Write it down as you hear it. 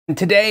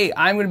Today,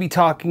 I'm going to be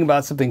talking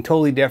about something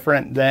totally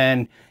different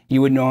than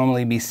you would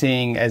normally be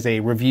seeing as a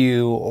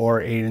review or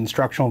an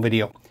instructional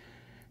video.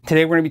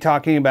 Today, we're going to be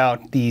talking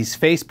about these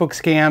Facebook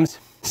scams.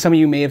 Some of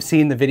you may have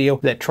seen the video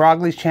that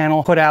Trogly's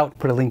channel put out.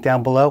 Put a link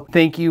down below.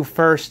 Thank you.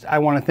 First, I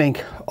want to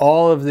thank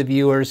all of the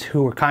viewers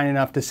who were kind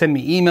enough to send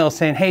me emails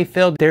saying, "Hey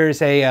Phil,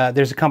 there's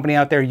a company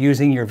out there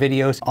using your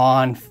videos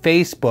on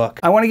Facebook."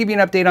 I want to give you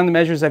an update on the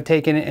measures I've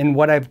taken and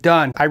what I've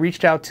done. I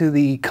reached out to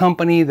the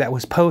company that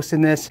was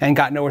posting this and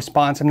got no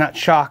response. I'm not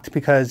shocked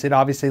because it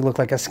obviously looked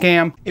like a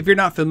scam. If you're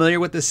not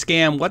familiar with the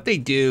scam, what they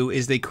do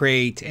is they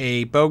create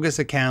a bogus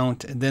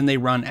account, and then they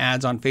run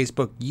ads on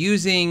Facebook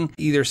using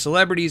either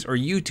celebrities or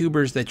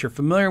YouTubers that you're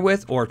familiar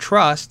with or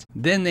trust.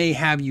 Then they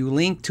have you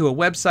linked to a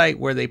website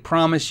where they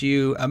promise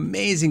you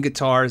amazing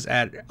guitars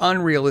at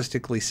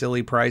unrealistically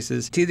silly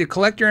prices to either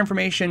collect your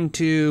information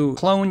to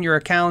clone your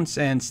accounts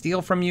and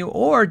steal from you,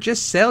 or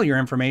just sell your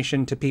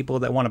information to people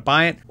that want to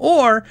buy it.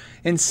 Or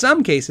in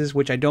some cases,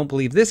 which I don't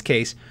believe this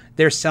case,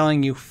 they're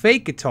selling you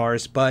fake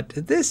guitars. But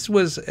this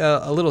was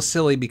a little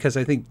silly because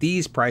I think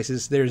these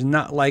prices, there's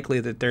not likely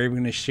that they're even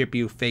going to ship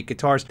you fake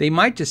guitars. They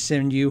might just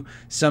send you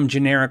some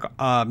generic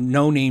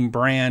no-name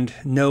brand,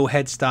 no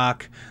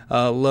headstock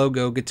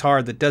logo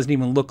guitar that doesn't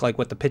even look like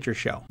what the pictures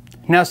show.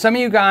 Now, some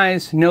of you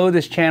guys know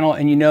this channel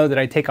and you know that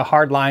I take a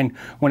hard line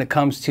when it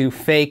comes to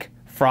fake,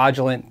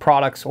 fraudulent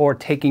products or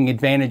taking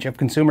advantage of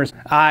consumers.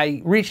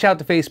 I reached out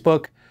to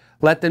Facebook,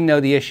 let them know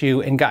the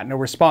issue, and got no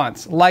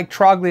response. Like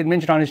Trogly had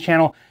mentioned on his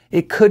channel,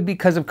 it could be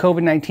because of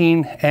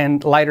COVID-19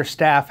 and lighter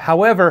staff.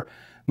 However,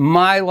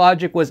 my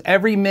logic was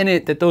every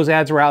minute that those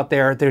ads were out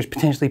there, there's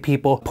potentially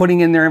people putting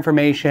in their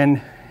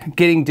information,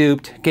 getting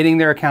duped, getting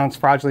their accounts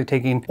fraudulently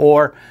taken,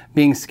 or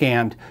being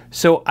scammed.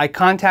 So I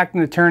contacted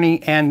an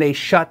attorney and they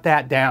shut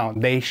that down.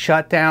 They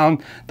shut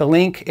down the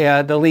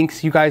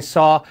links you guys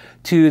saw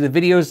to the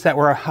videos that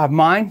were of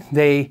mine.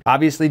 They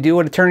obviously do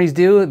what attorneys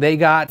do. They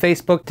got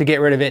Facebook to get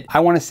rid of it.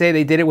 I want to say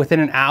they did it within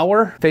an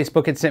hour.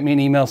 Facebook had sent me an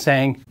email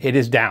saying it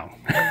is down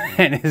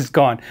and it is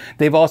gone.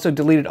 They've also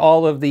deleted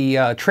all of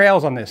the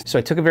trails on this. So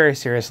I took it very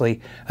seriously.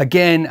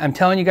 Again, I'm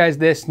telling you guys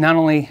this not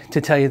only to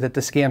tell you that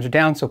the scams are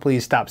down, so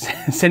please stop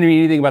sending me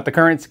anything about the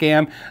current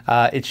scam.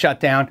 It's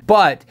shut down.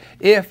 But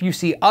if you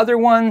see other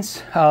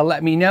ones,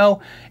 let me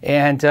know.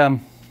 And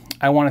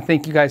I want to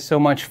thank you guys so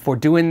much for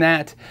doing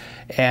that.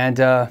 And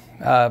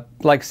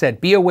like I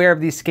said, be aware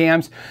of these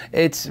scams.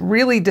 It's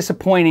really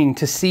disappointing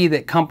to see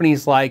that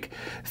companies like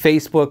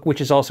Facebook, which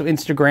is also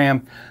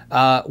Instagram,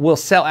 will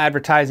sell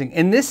advertising.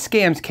 In this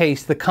scam's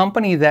case, the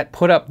company that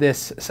put up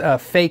this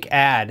fake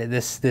ad,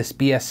 this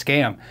BS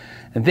scam,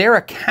 their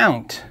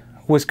account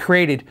was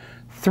created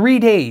 3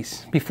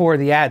 days before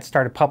the ads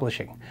started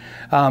publishing.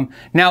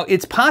 Now,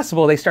 it's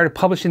possible they started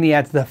publishing the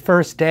ads the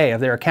first day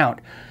of their account.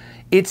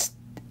 It's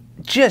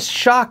just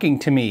shocking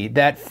to me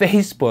that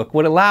Facebook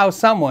would allow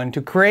someone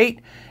to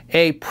create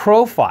a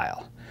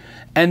profile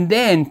and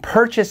then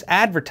purchase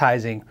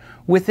advertising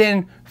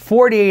within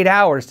 48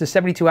 hours to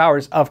 72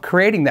 hours of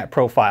creating that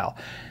profile.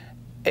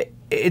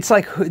 It's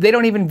like they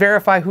don't even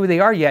verify who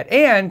they are yet.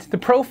 And the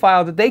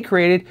profile that they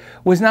created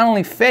was not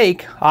only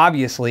fake,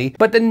 obviously,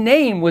 but the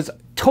name was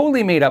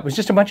totally made up. It was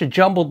just a bunch of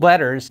jumbled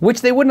letters,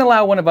 which they wouldn't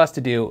allow one of us to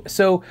do.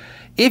 So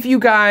if you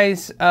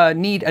guys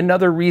need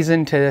another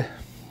reason to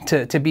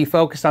be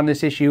focused on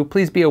this issue,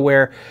 please be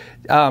aware.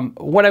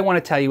 What I want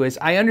to tell you is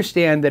I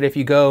understand that if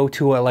you go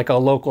to like a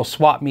local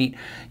swap meet,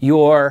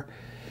 your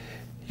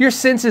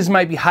senses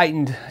might be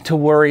heightened to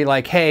worry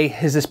like, hey,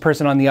 is this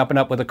person on the up and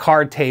up with a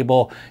card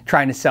table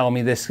trying to sell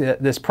me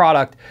this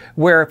product?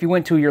 Where if you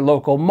went to your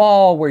local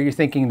mall where you're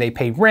thinking they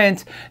pay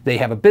rent, they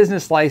have a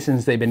business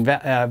license, they've been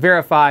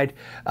verified,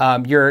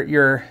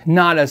 you're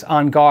not as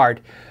on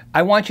guard.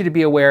 I want you to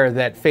be aware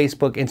that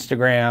Facebook,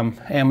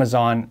 Instagram,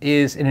 Amazon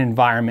is an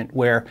environment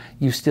where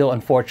you still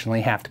unfortunately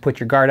have to put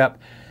your guard up.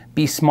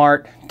 Be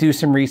smart, do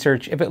some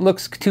research. If it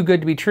looks too good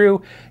to be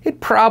true,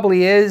 it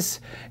probably is.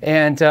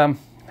 And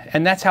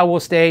that's how we'll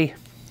stay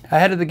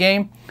ahead of the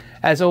game.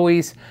 As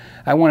always,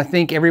 I want to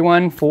thank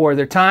everyone for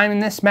their time in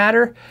this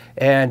matter,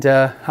 and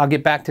I'll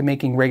get back to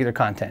making regular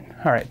content.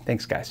 All right,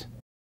 thanks guys.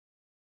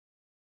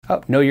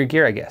 Oh, know your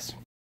gear, I guess.